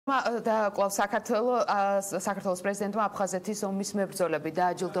და კლავ საქართველოს პრეზიდენტმა აფხაზეთის ომის მებრძოლები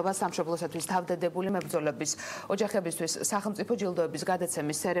დააჯილდოვა სამშობლოსათვის თავდადებული მებრძოლების ოჯახებისთვის სახელმწიფო ჯილდოების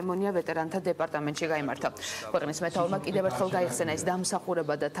გადაცემის ცერემონია ვეტერანთა დეპარტამენტში გაიმართა. ქვეყნის მეთაურმა კიდევ ერთხელ გაიხსენა ის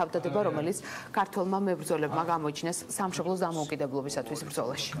დამსახურება და თავდადება, რომელიც ქართველმა მებრძოლებმა გამოიჩინეს სამშობლოს დამოუკიდებლობისათვის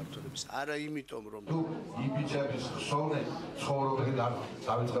ბრძოლაში. არა იმიტომ რომ იბიჯების ხსოვნე ცხოვრობენ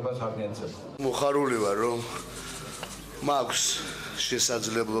დაიწყებას არ მიეცემა. მოხარული ვარ რომ მაქვს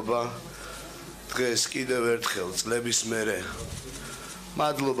შესაძლებლობა დღეს კიდევ ერთხელ წლების მერე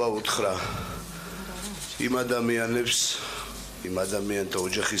მადლობა უთხრა იმ ადამიანებს, იმ ადამიანთა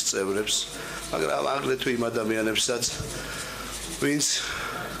ოჯახის წევრებს, მაგრამ აგრეთვე იმ ადამიანებსაც, ვინც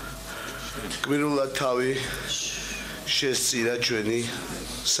გმირულად თავი შესწირა ჩვენი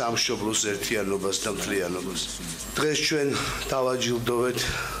სამშობლოს ერთიანობას და მთლიანობას. დღეს ჩვენ დავაჯილდოვეთ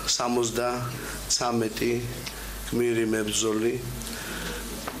 73 გმირი მებრძოლი,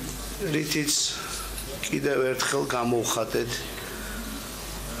 რითიც კიდევ ერთხელ გამოვხატეთ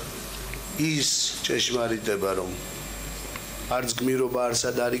ის ჭეშმარიტება, რომ არც გმირობა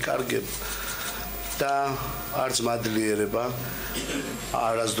არსად არ იკარგებ და არც მადლიერება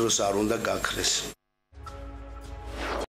არასდროს არ უნდა გაქრეს.